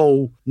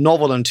powerful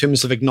novel in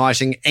terms of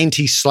igniting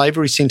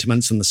anti-slavery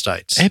sentiments in the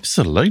States.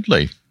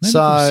 Absolutely. Maybe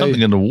So- there's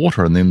something in the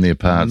water in them there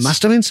parts.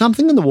 Must have been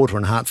something in the water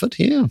in Hartford,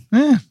 yeah.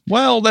 Yeah.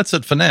 Well, that's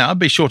it for now.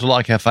 Be sure to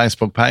like our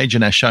Facebook page,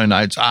 and our show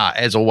notes are,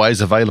 as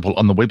always, available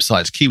on the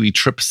website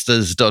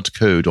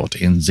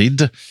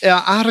kiwitripsters.co.nz.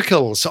 Our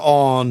articles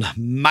on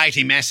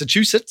mighty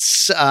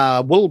Massachusetts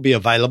will be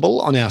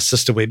available on our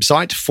sister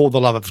website,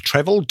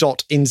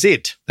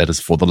 fortheloveoftravel.nz. That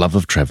is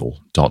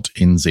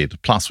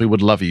fortheloveoftravel.nz. Plus, we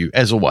would love you,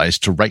 as always,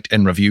 to rate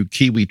and review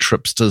Kiwi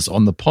Tripsters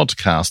on the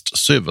podcast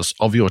service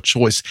of your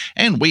choice.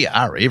 And we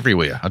are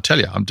everywhere. I tell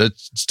you, it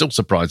still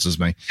surprises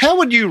me. How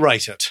would you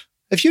rate it?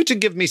 If you were to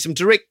give me some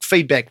direct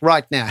feedback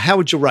right now, how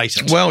would you rate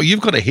it? Well,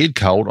 you've got a head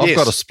cold. I've Yes.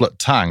 got a split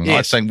tongue.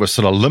 Yes. I think we're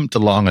sort of limped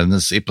along in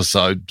this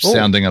episode, Oh.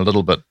 sounding a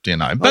little bit,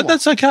 but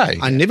that's okay.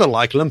 I never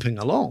like limping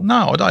along.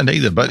 No, I don't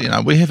either, but,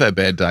 we have our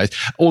bad days.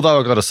 Although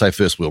I've got to say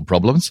first world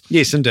problems,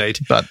 Yes, indeed.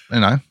 but,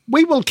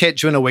 We will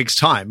catch you in a week's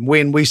time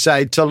when we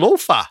say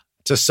talofa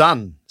to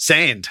sun,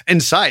 sand,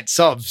 and sights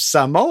of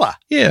Samoa.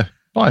 yeah.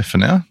 Bye for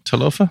now.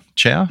 Talofa.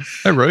 Ciao.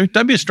 Haru.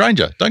 Don't be a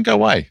stranger. Don't go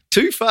away.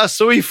 Tufa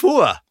sui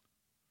fua.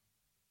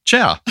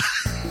 Ciao.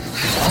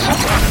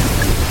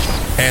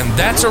 And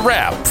that's a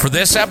wrap for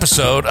this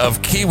episode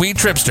of Kiwi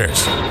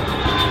Tripsters.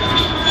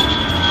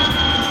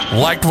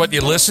 Liked what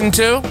you listened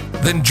to?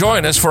 Then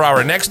join us for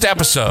our next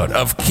episode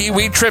of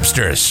Kiwi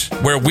Tripsters,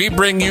 where we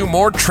bring you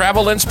more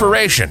travel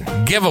inspiration,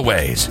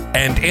 giveaways,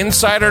 and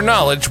insider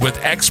knowledge with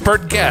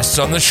expert guests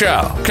on the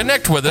show.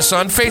 Connect with us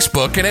on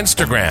Facebook and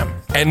Instagram,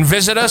 and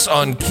visit us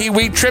on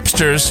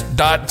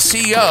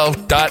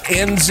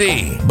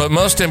kiwitripsters.co.nz. But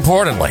most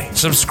importantly,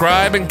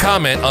 subscribe and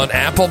comment on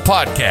Apple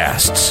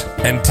Podcasts,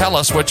 and tell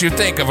us what you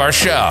think of our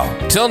show.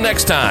 Till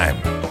next time,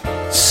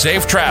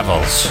 safe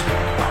travels.